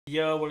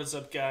Yo, what is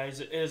up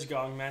guys? It is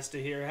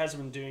Gongmaster here. How's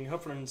everyone doing?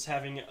 Hope everyone's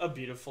having a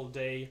beautiful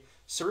day.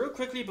 So real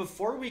quickly,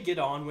 before we get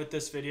on with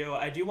this video,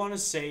 I do want to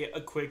say a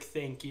quick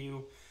thank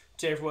you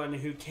to everyone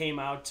who came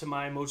out to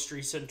my most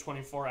recent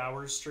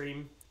 24-hour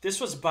stream. This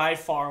was by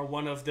far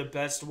one of the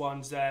best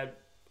ones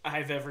that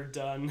I've ever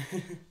done.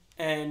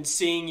 And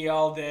seeing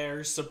y'all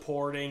there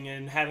supporting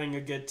and having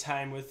a good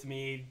time with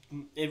me,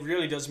 it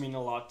really does mean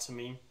a lot to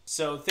me.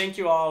 So thank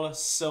you all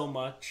so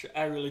much.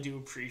 I really do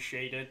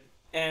appreciate it.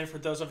 And for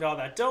those of y'all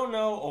that don't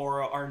know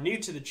or are new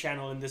to the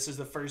channel and this is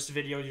the first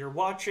video you're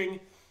watching,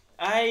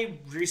 I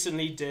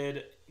recently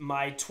did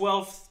my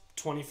 12th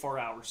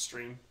 24-hour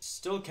stream.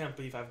 Still can't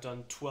believe I've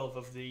done 12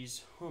 of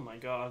these. Oh my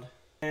god.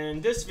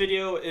 And this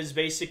video is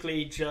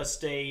basically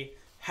just a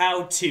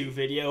how-to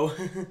video.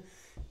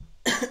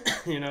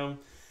 You know,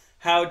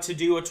 how to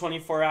do a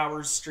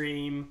 24-hour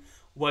stream,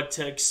 what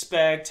to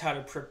expect, how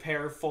to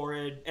prepare for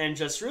it, and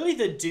just really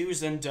the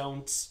do's and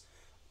don'ts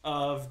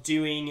of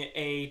doing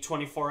a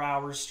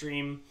 24-hour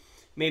stream.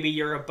 Maybe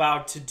you're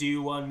about to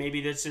do one,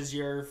 maybe this is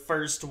your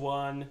first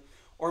one,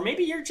 or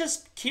maybe you're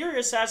just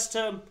curious as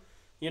to,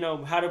 you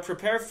know, how to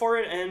prepare for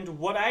it and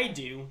what I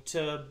do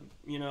to,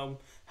 you know,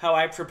 how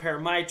I prepare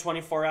my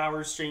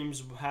 24-hour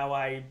streams, how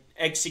I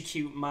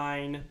execute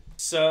mine.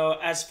 So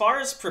as far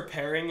as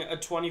preparing a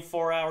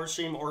 24-hour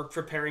stream or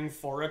preparing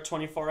for a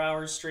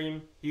 24-hour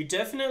stream, you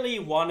definitely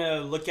want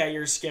to look at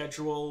your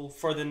schedule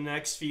for the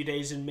next few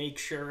days and make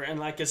sure, and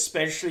like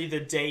especially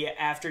the day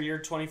after your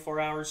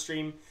 24-hour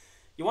stream,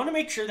 you want to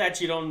make sure that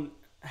you don't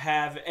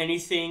have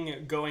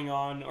anything going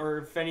on, or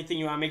if anything,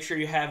 you want to make sure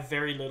you have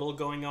very little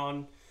going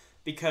on,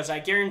 because I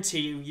guarantee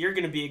you, you're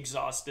going to be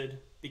exhausted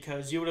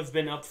because you would have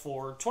been up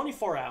for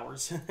 24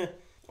 hours.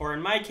 Or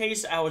in my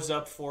case, I was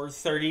up for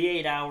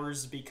 38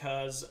 hours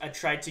because I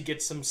tried to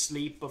get some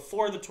sleep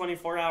before the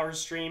 24-hour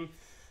stream.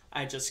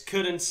 I just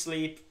couldn't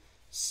sleep.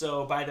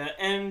 So by the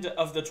end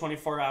of the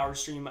 24-hour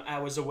stream, I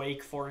was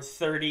awake for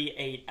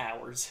 38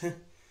 hours.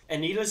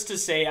 And needless to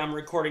say, I'm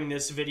recording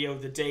this video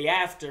the day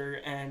after,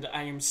 and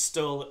I am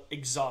still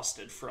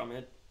exhausted from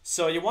it.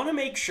 So you want to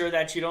make sure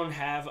that you don't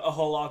have a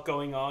whole lot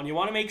going on. You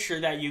want to make sure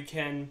that you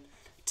can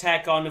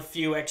tack on a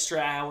few extra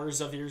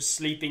hours of your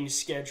sleeping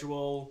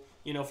schedule,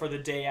 you know, for the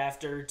day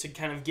after to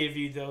kind of give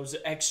you those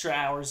extra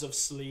hours of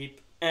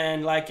sleep.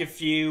 And like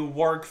if you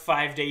work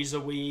 5 days a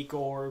week,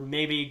 or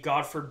maybe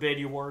God forbid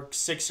you work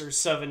 6 or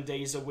 7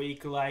 days a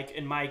week, like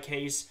in my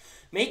case,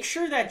 make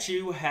sure that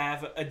you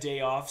have a day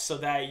off so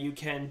that you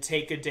can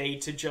take a day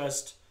to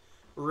just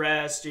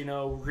rest, you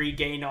know,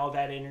 regain all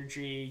that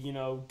energy, you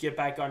know, get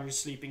back on your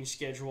sleeping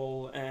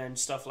schedule and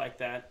stuff like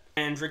that.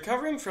 And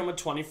recovering from a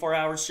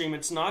 24-hour stream,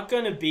 it's not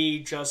going to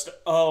be just,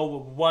 oh,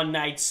 one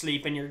night's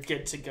sleep and you're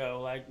good to go.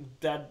 Like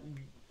that,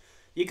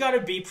 you got to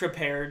be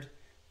prepared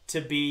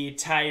to be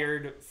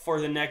tired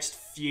for the next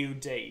few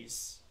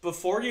days.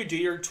 Before you do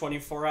your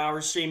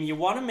 24-hour stream, you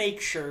want to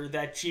make sure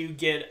that you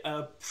get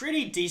a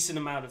pretty decent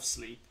amount of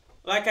sleep.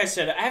 Like I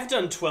said, I've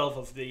done 12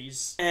 of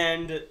these,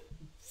 and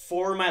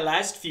for my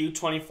last few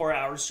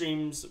 24-hour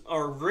streams,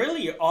 or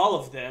really all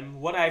of them,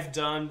 what I've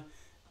done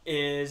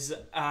is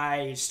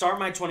I start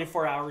my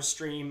 24-hour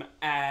stream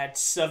at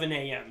 7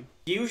 a.m.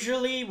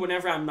 Usually,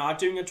 whenever I'm not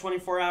doing a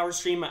 24-hour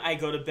stream, I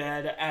go to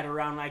bed at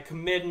around like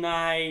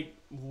midnight,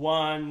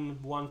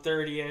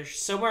 1:30ish,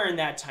 somewhere in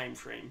that time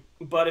frame.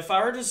 But if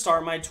I were to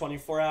start my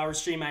 24-hour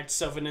stream at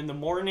 7 in the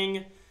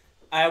morning,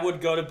 I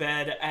would go to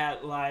bed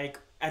at like,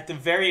 at the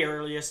very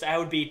earliest, I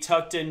would be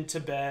tucked into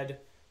bed,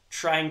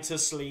 trying to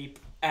sleep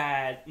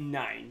at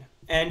 9.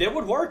 And it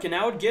would work, and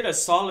I would get a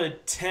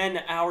solid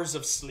 10 hours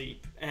of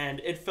sleep,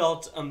 and it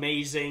felt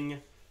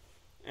amazing.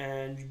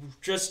 And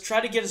just try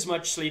to get as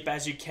much sleep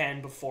as you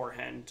can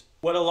beforehand.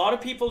 What a lot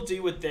of people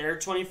do with their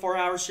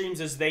 24-hour streams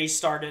is they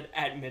start it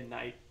at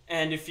midnight.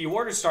 And if you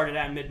were to start it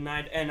at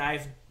midnight, and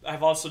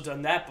I've also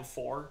done that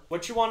before,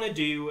 what you want to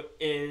do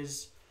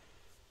is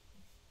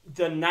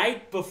the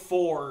night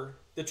before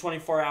the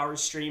 24-hour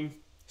stream,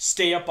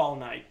 stay up all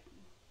night.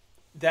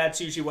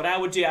 That's usually what I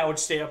would do. I would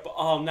stay up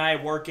all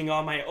night working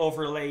on my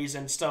overlays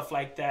and stuff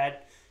like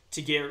that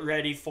to get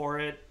ready for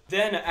it.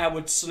 Then I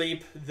would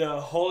sleep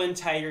the whole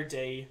entire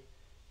day,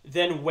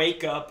 then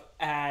wake up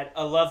at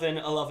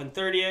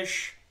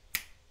 11:30ish,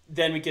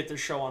 then we get the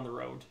show on the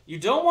road. You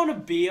don't want to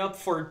be up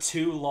for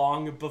too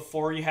long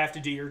before you have to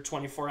do your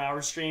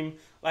 24-hour stream.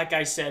 Like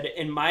I said,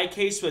 in my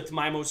case with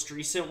my most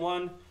recent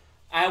one,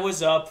 I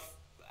was up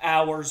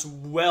hours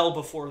well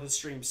before the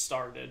stream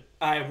started.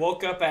 I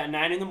woke up at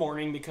 9 in the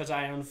morning because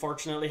I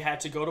unfortunately had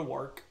to go to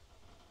work.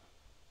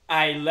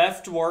 I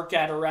left work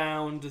at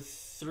around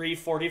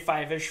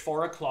 3:45ish,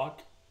 4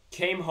 o'clock,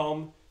 came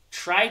home,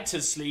 tried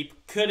to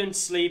sleep, couldn't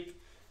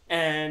sleep,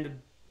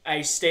 and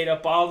I stayed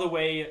up all the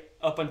way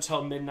up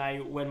until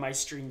midnight when my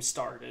stream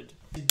started.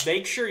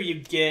 Make sure you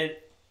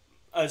get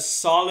a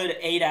solid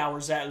 8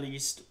 hours at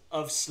least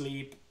of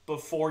sleep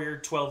before your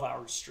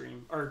 12-hour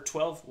stream. Or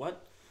 12,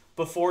 what?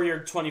 Before your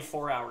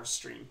 24-hour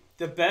stream.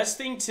 The best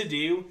thing to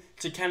do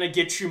to kind of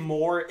get you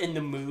more in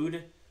the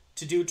mood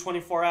to do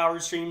 24-hour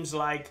streams,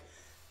 like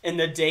in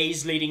the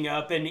days leading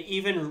up, and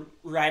even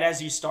right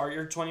as you start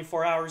your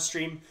 24-hour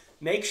stream,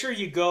 make sure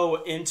you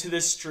go into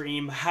the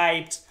stream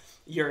hyped,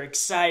 you're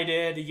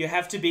excited, you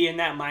have to be in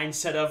that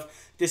mindset of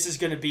this is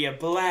going to be a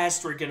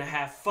blast, we're going to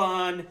have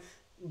fun,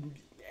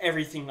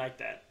 everything like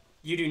that.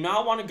 You do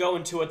not want to go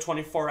into a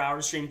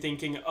 24-hour stream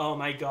thinking, oh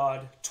my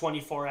god,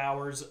 24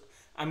 hours,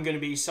 I'm going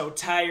to be so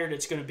tired,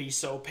 it's going to be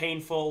so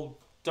painful.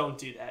 Don't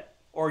do that.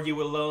 Or you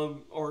will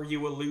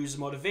lose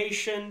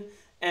motivation,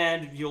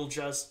 and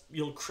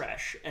you'll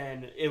crash,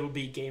 and it will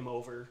be game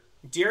over.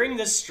 During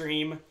the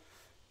stream,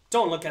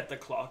 don't look at the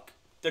clock.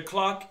 The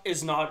clock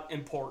is not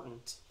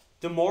important.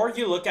 The more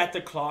you look at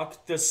the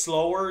clock, the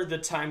slower the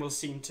time will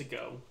seem to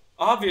go.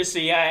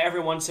 Obviously, yeah,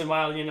 every once in a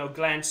while,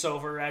 glance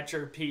over at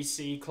your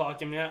PC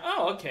clock and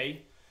oh,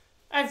 okay,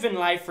 I've been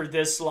live for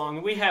this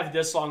long, we have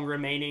this long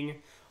remaining.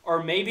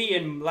 Or maybe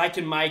in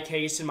my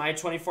case, in my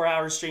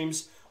 24-hour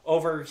streams,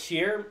 over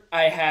here,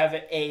 I have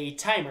a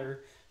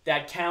timer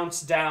that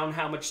counts down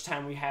how much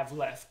time we have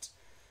left.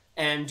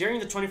 And during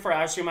the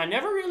 24-hour stream, I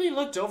never really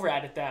looked over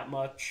at it that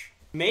much.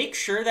 Make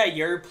sure that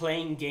you're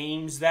playing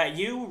games that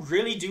you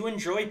really do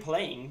enjoy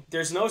playing.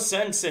 There's no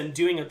sense in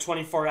doing a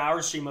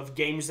 24-hour stream of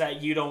games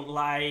that you don't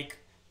like,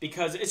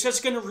 because it's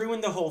just going to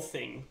ruin the whole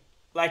thing.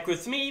 Like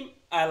with me,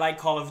 I like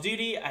Call of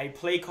Duty, I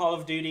play Call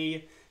of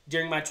Duty.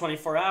 During my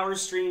 24-hour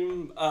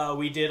stream,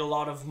 we did a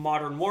lot of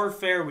Modern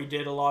Warfare, we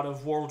did a lot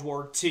of World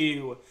War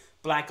II,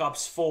 Black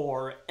Ops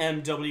 4,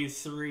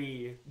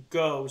 MW3,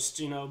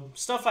 Ghost,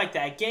 stuff like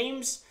that.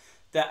 Games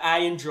that I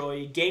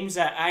enjoy, games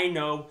that I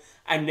know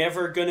I'm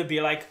never going to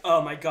be like,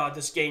 oh my god,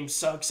 this game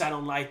sucks, I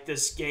don't like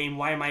this game,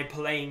 why am I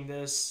playing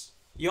this?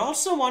 You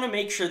also want to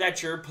make sure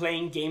that you're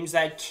playing games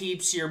that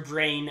keeps your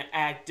brain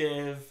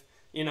active.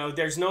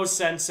 There's no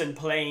sense in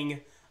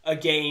playing a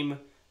game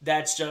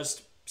that's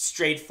just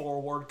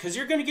straightforward, because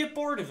you're going to get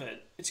bored of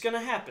it. It's going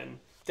to happen.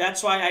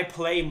 That's why I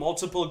play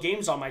multiple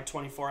games on my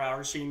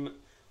 24-hour stream,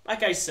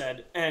 like I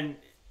said. And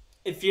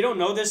if you don't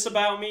know this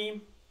about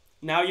me,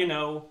 now you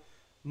know.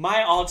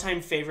 My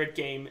all-time favorite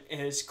game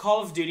is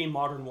Call of Duty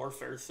Modern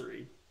Warfare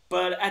 3.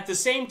 But at the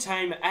same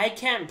time, I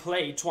can't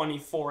play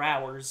 24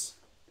 hours.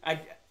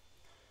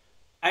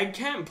 I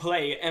can't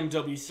play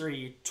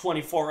MW3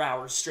 24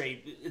 hours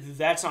straight.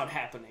 That's not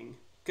happening.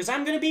 Because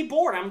I'm going to be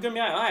bored. I'm going to be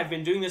like, oh, I've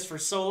been doing this for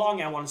so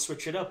long, I want to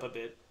switch it up a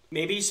bit.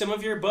 Maybe some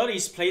of your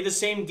buddies play the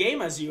same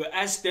game as you.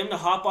 Ask them to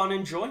hop on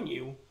and join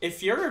you.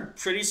 If you're a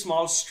pretty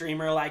small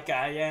streamer like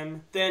I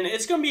am, then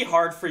it's going to be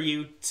hard for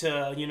you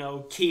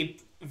to,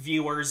 keep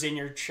viewers in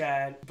your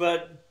chat.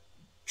 But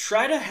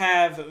try to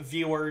have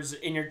viewers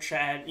in your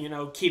chat,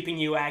 keeping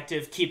you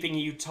active, keeping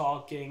you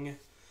talking.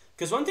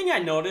 Because one thing I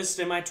noticed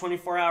in my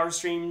 24-hour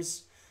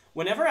streams,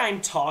 whenever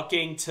I'm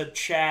talking to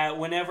chat,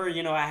 whenever,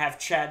 I have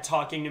chat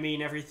talking to me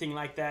and everything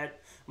like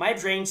that, my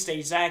brain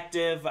stays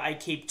active, I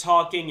keep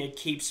talking, it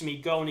keeps me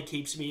going, it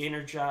keeps me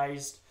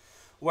energized.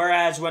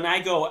 Whereas when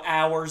I go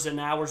hours and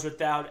hours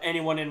without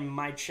anyone in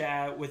my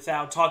chat,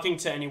 without talking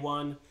to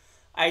anyone,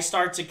 I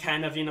start to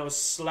kind of,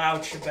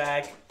 slouch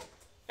back.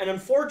 And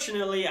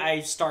unfortunately,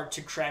 I start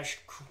to crash.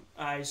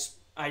 I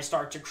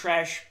start to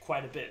crash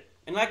quite a bit.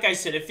 And like I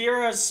said, if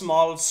you're a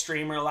small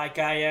streamer like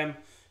I am,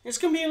 it's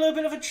going to be a little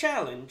bit of a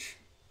challenge.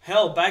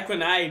 Hell, back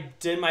when I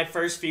did my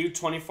first few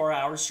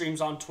 24-hour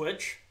streams on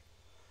Twitch,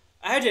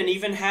 I didn't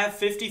even have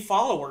 50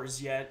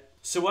 followers yet.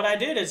 So what I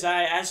did is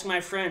I asked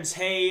my friends,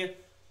 hey,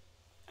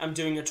 I'm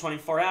doing a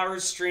 24-hour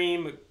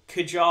stream.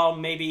 Could y'all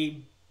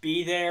maybe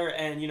be there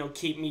and,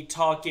 keep me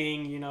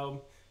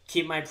talking,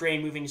 keep my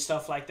brain moving,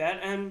 stuff like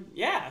that? And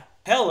yeah.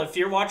 Hell, if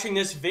you're watching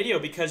this video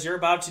because you're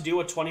about to do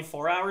a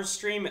 24-hour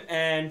stream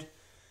and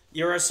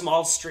you're a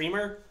small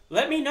streamer,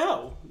 let me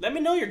know. Let me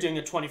know you're doing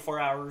a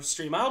 24-hour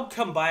stream. I'll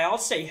come by. I'll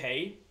say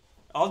hey.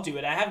 I'll do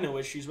it. I have no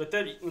issues with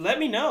it. Let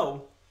me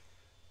know.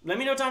 Let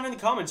me know down in the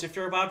comments if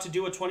you're about to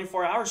do a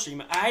 24-hour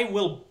stream. I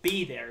will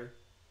be there.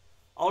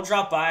 I'll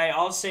drop by.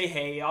 I'll say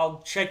hey.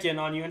 I'll check in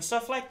on you and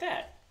stuff like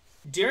that.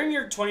 During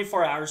your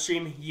 24-hour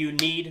stream, you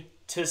need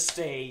to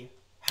stay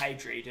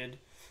hydrated.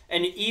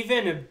 And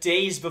even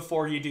days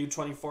before you do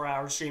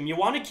 24-hour stream, you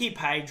want to keep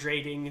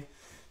hydrating.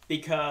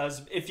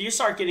 Because if you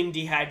start getting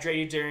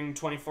dehydrated during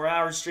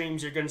 24-hour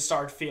streams, you're going to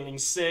start feeling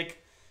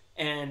sick,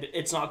 and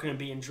it's not going to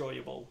be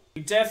enjoyable.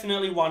 You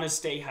definitely want to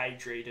stay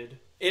hydrated.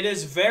 It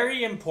is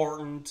very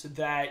important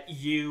that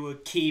you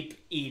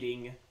keep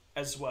eating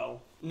as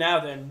well.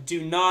 Now then,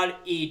 do not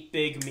eat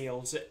big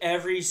meals.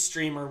 Every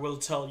streamer will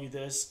tell you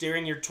this.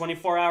 During your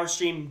 24-hour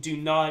stream, do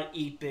not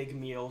eat big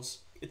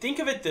meals. Think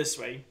of it this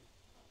way.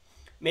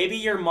 Maybe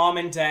your mom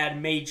and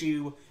dad made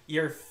you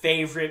your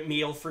favorite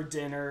meal for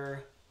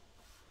dinner.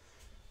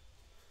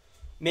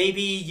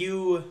 Maybe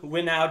you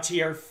went out to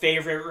your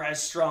favorite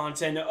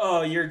restaurant and,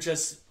 oh, you're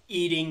just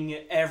eating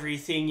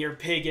everything, you're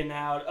pigging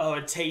out, oh,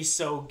 it tastes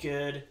so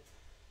good.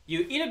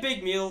 You eat a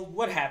big meal,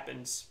 what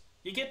happens?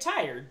 You get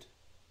tired.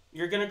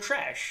 You're gonna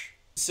crash.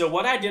 So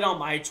what I did on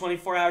my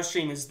 24-hour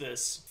stream is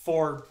this.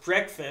 For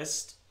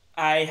breakfast,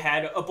 I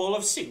had a bowl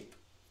of soup,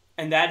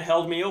 and that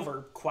held me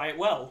over quite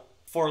well.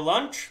 For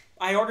lunch,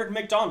 I ordered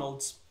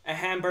McDonald's, a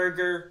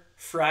hamburger,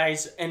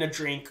 fries, and a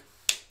drink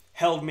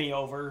held me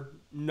over.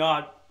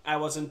 I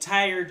wasn't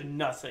tired,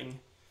 nothing.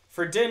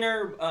 For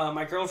dinner,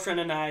 my girlfriend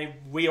and I,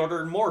 we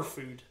ordered more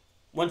food.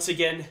 Once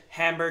again,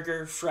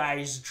 hamburger,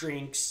 fries,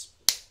 drinks.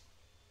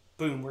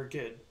 Boom, we're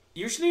good.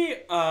 Usually,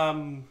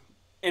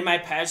 in my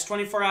past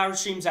 24-hour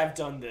streams, I've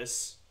done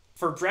this.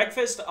 For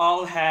breakfast,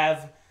 I'll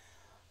have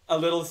a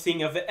little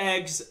thing of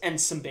eggs and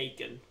some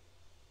bacon.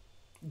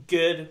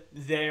 Good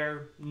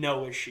there,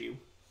 no issue.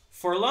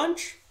 For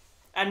lunch,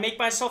 I'd make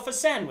myself a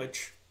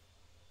sandwich.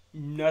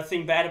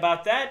 Nothing bad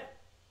about that.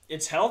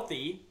 It's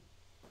healthy.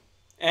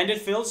 And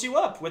it fills you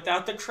up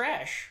without the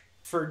crash.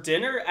 For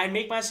dinner, I'd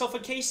make myself a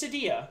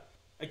quesadilla.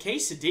 A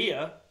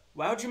quesadilla?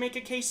 Why would you make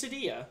a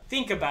quesadilla?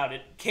 Think about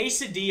it.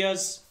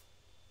 Quesadillas,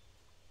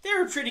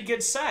 they're a pretty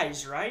good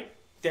size, right?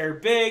 They're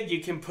big. You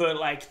can put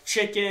like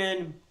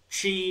chicken,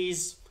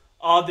 cheese,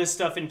 all this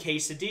stuff in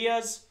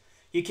quesadillas.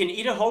 You can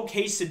eat a whole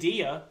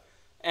quesadilla,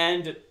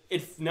 and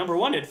number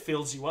one, it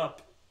fills you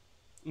up.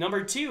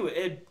 Number two,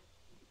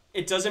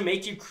 it doesn't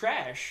make you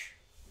crash.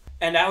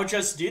 And I would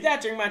just do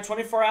that during my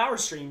 24-hour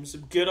streams.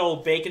 Good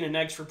old bacon and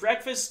eggs for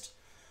breakfast,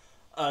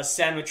 a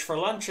sandwich for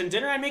lunch, and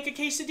dinner I'd make a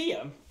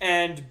quesadilla.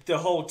 And the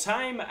whole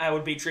time I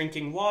would be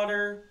drinking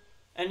water,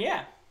 and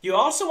yeah. You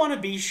also want to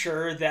be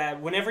sure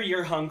that whenever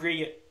you're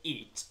hungry,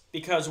 eat.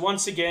 Because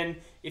once again,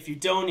 if you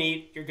don't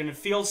eat, you're going to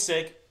feel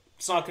sick.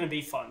 It's not going to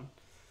be fun.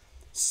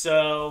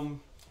 So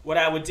what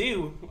I would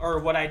do, or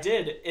what I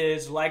did,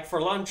 is like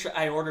for lunch,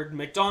 I ordered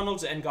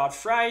McDonald's and got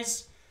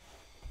fries.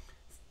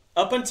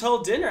 Up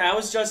until dinner, I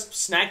was just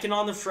snacking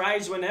on the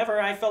fries whenever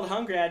I felt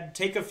hungry. I'd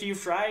take a few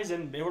fries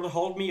and it would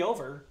hold me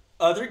over.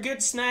 Other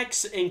good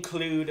snacks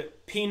include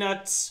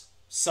peanuts,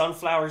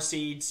 sunflower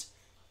seeds,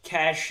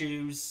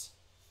 cashews,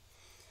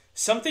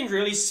 something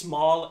really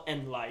small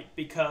and light,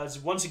 because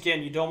once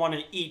again, you don't want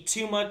to eat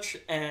too much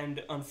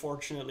and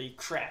unfortunately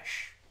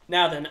crash.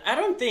 Now then, I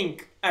don't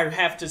think I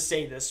have to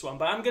say this one,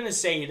 but I'm going to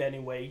say it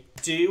anyway.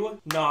 Do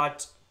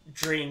not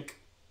drink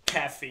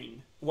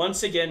caffeine.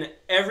 Once again,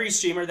 every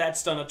streamer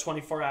that's done a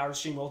 24-hour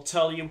stream will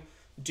tell you,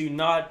 do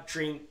not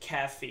drink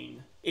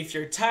caffeine. If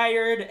you're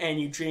tired and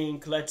you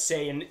drink, let's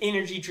say, an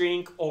energy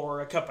drink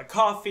or a cup of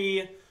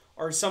coffee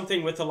or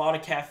something with a lot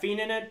of caffeine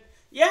in it,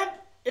 yeah,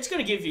 it's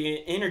going to give you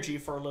energy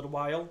for a little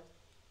while,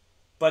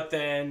 but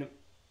then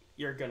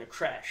you're going to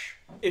crash.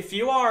 If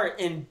you are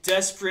in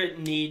desperate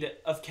need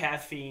of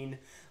caffeine,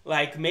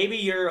 like maybe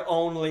you're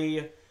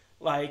only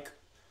like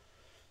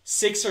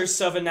 6 or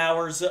 7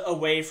 hours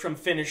away from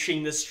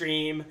finishing the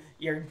stream,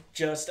 you're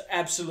just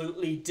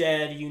absolutely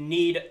dead, you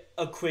need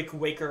a quick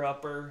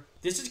waker-upper.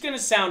 This is going to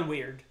sound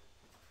weird.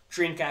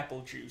 Drink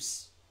apple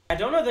juice. I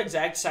don't know the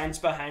exact science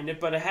behind it,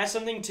 but it has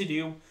something to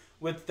do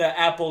with the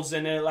apples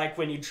in it. Like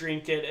when you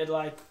drink it,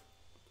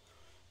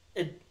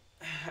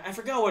 I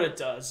forgot what it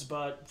does,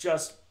 but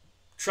just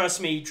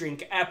trust me,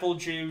 drink apple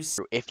juice.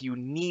 If you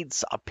need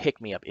a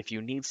pick-me-up, if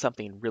you need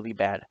something really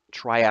bad,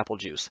 try apple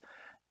juice.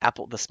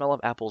 The smell of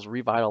apples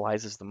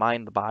revitalizes the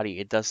mind, the body.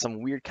 It does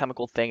some weird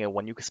chemical thing, and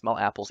when you can smell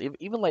apples,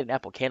 even light an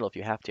apple candle if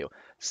you have to,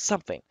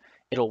 something,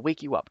 it'll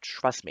wake you up,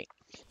 trust me.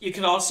 You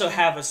can also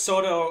have a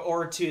soda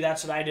or two.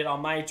 That's what I did on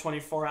my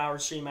 24-hour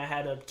stream. I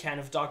had a can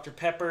of Dr.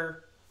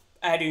 Pepper.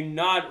 I do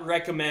not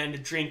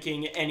recommend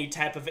drinking any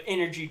type of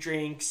energy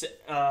drinks,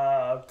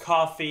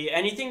 coffee,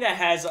 anything that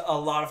has a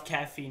lot of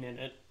caffeine in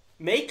it.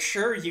 Make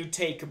sure you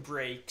take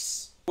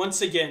breaks.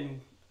 Once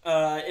again,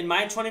 in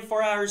my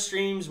 24-hour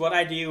streams, what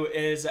I do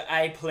is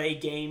I play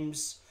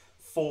games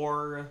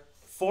for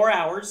 4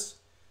 hours.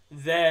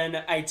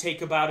 Then I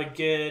take about a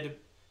good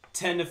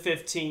 10 to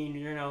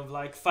 15,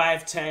 like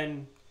 5,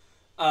 10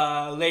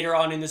 later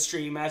on in the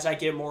stream as I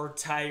get more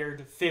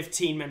tired,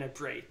 15-minute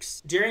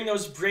breaks. During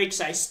those breaks,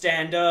 I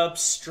stand up,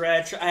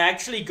 stretch. I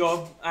actually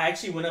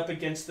went up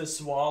against this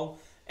wall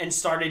and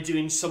started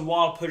doing some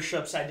wall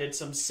push-ups. I did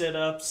some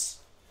sit-ups.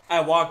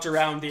 I walked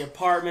around the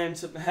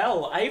apartment.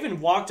 Hell, I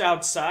even walked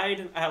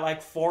outside at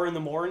like 4 in the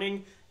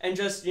morning and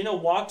just,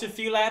 walked a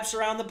few laps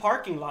around the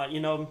parking lot.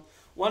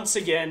 Once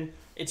again,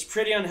 it's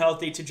pretty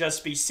unhealthy to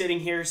just be sitting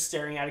here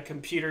staring at a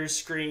computer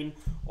screen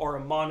or a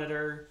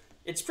monitor.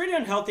 It's pretty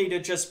unhealthy to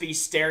just be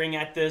staring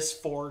at this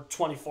for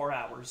 24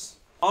 hours.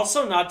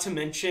 Also, not to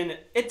mention,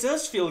 it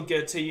does feel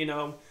good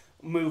to,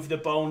 move the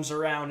bones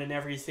around and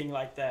everything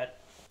like that.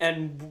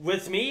 And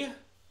with me,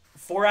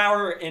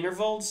 4-hour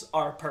intervals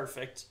are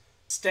perfect.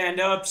 Stand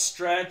up,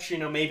 stretch,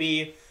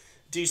 maybe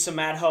do some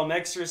at-home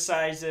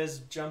exercises,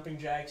 jumping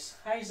jacks.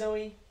 Hi,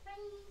 Zoe. Hi.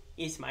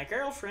 It's my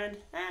girlfriend.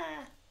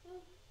 Ah.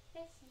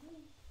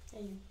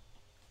 Hey.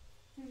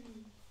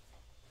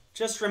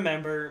 Just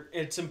remember,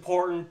 it's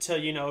important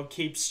to,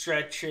 keep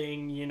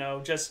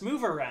stretching, just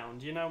move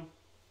around,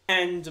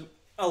 And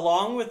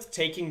along with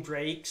taking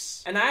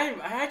breaks, and I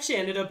actually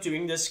ended up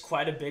doing this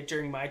quite a bit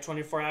during my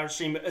 24-hour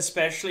stream,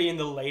 especially in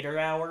the later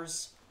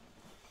hours.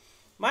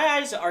 My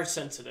eyes are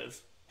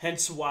sensitive,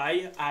 hence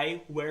why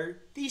I wear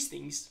these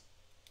things.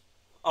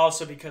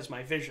 Also because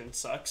my vision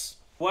sucks.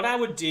 What I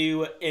would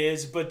do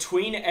is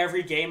between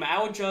every game,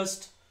 I would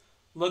just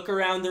look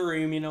around the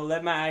room,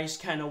 let my eyes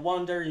kind of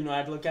wander.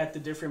 I'd look at the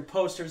different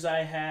posters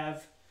I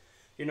have.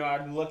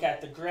 I'd look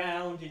at the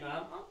ground.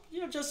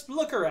 Just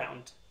look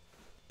around.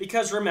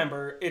 Because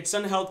remember, it's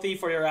unhealthy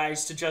for your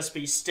eyes to just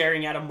be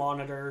staring at a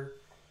monitor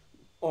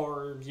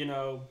or,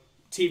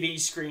 TV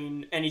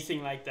screen,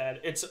 anything like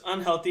that. It's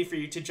unhealthy for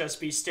you to just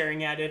be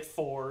staring at it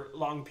for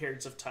long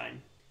periods of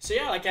time. So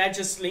yeah, like I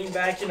just lean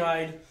back,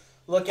 I'd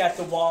look at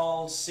the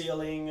wall,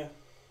 ceiling,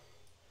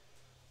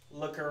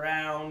 look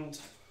around.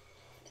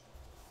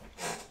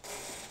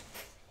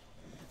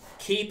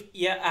 Keep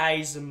your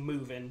eyes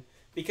moving.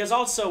 Because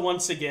also,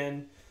 once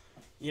again,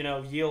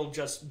 you'll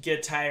just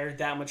get tired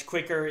that much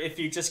quicker. If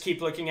you just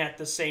keep looking at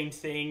the same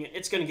thing,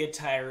 it's going to get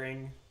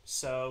tiring.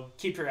 So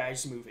keep your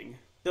eyes moving.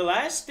 The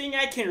last thing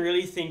I can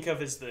really think of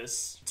is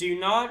this. Do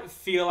not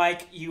feel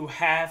like you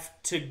have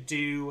to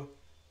do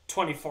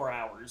 24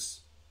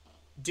 hours.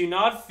 Do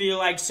not feel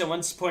like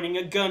someone's pointing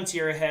a gun to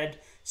your head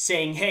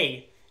saying,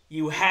 hey,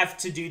 you have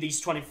to do these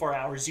 24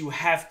 hours. You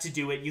have to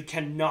do it. You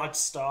cannot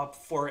stop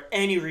for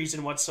any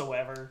reason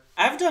whatsoever.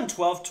 I've done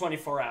 12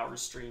 24-hour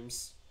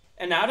streams.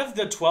 And out of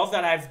the 12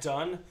 that I've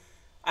done,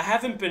 I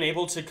haven't been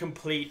able to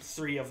complete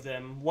 3 of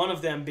them. One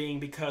of them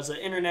being because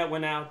the internet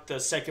went out. The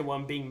second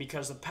one being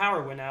because the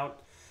power went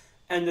out.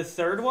 And the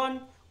third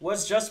one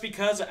was just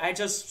because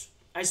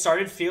I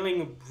started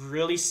feeling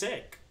really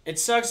sick. It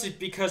sucks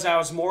because I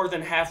was more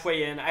than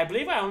halfway in. I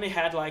believe I only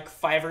had like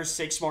 5 or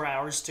 6 more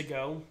hours to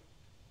go.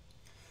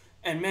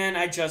 And man,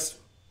 I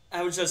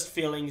was just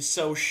feeling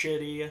so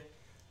shitty.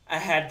 I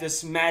had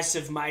this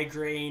massive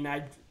migraine.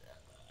 I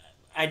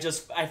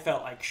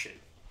felt like shit.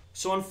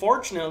 So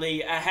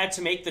unfortunately, I had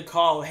to make the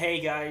call, hey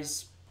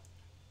guys,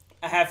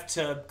 I have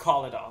to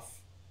call it off.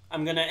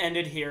 I'm gonna end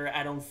it here.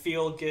 I don't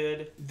feel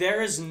good.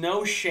 There is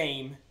no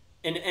shame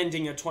in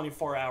ending a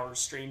 24-hour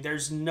stream.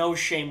 There's no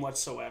shame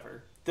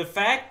whatsoever. The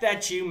fact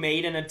that you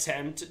made an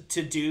attempt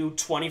to do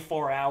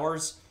 24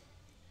 hours,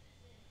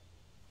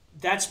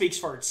 that speaks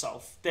for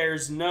itself.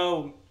 There's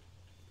no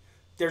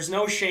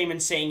shame in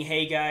saying,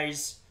 hey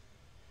guys,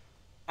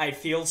 I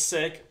feel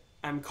sick.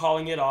 I'm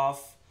calling it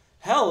off.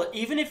 Hell,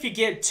 even if you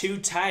get too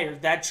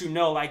tired that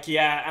like,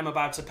 yeah, I'm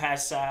about to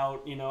pass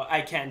out,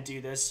 I can't do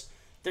this.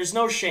 There's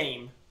no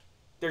shame.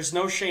 There's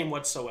no shame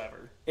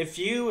whatsoever. If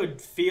you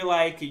would feel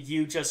like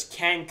you just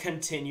can't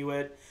continue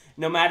it,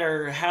 no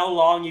matter how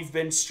long you've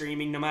been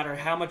streaming, no matter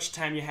how much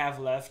time you have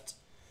left,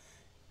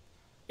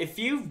 if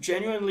you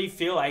genuinely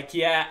feel like,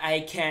 yeah, I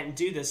can't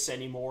do this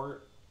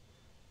anymore,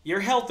 your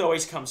health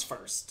always comes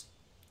first.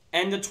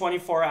 End the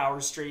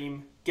 24-hour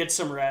stream, get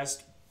some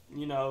rest,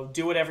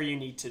 do whatever you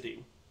need to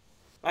do.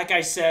 Like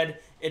I said,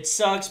 it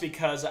sucks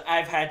because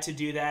I've had to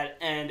do that,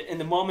 and in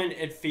the moment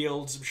it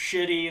feels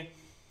shitty.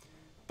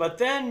 But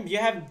then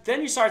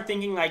you start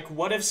thinking like,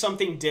 what if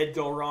something did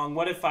go wrong?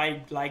 What if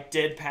I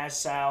did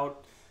pass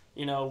out?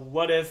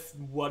 What if?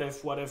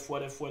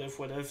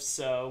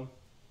 So,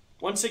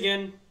 once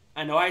again,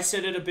 I know I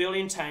said it a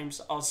billion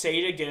times. I'll say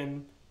it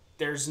again.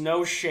 There's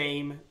no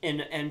shame in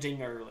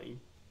ending early.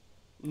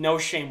 No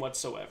shame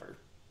whatsoever.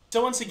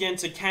 So once again,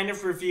 to kind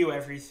of review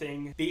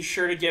everything, be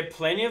sure to get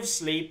plenty of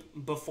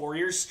sleep before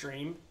your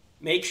stream.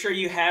 Make sure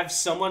you have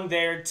someone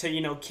there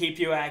to, keep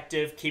you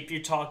active, keep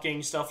you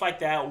talking, stuff like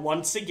that.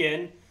 Once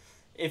again,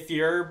 if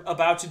you're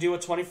about to do a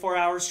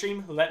 24-hour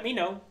stream, let me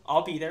know.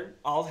 I'll be there.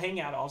 I'll hang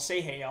out. I'll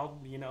say hey.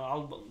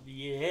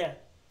 Yeah.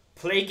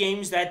 Play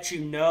games that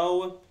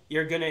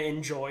you're going to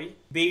enjoy.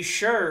 Be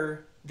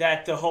sure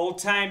that the whole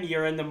time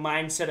you're in the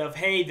mindset of,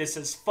 hey, this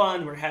is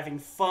fun, we're having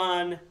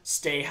fun,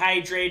 stay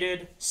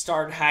hydrated,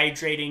 start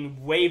hydrating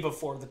way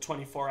before the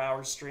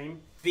 24-hour stream.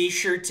 Be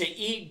sure to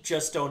eat,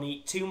 just don't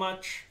eat too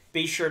much.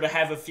 Be sure to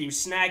have a few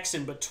snacks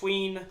in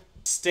between.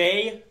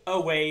 Stay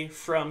away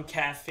from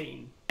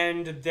caffeine.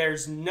 And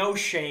there's no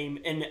shame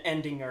in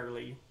ending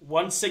early.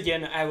 Once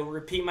again, I will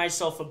repeat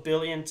myself a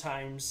billion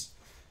times.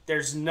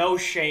 There's no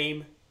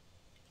shame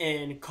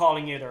in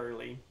calling it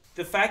early.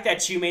 The fact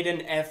that you made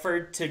an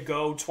effort to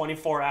go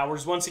 24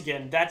 hours, once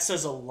again, that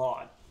says a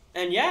lot.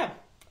 And yeah,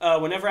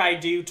 whenever I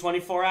do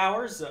 24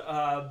 hours,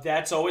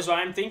 that's always what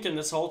I'm thinking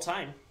this whole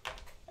time.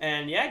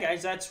 And yeah,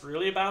 guys, that's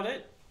really about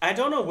it. I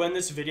don't know when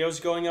this video is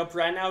going up.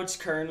 Right now, it's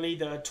currently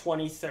the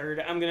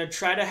 23rd. I'm going to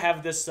try to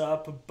have this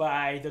up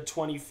by the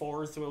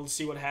 24th. We'll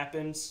see what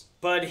happens.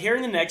 But here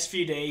in the next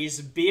few days,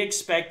 be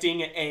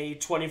expecting a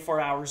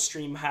 24-hour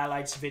stream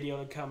highlights video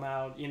to come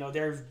out.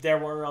 There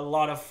were a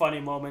lot of funny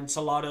moments,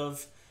 a lot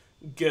of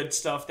good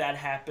stuff that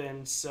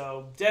happened.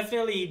 So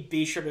definitely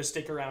be sure to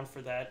stick around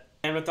for that.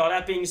 And with all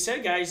that being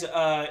said, guys,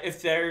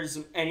 if there's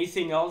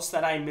anything else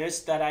that I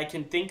missed that I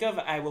can think of,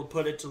 I will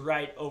put it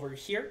right over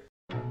here.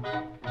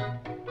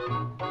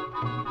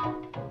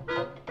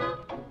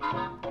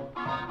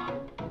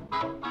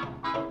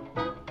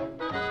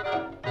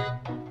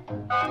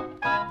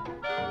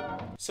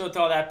 So with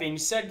all that being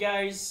said,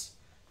 guys,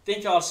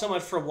 thank you all so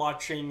much for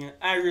watching.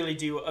 I really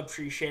do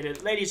appreciate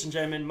it. Ladies and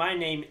gentlemen, my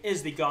name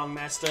is the Gong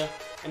Master,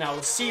 and I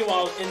will see you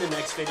all in the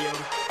next video.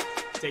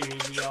 Take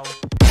it easy, y'all.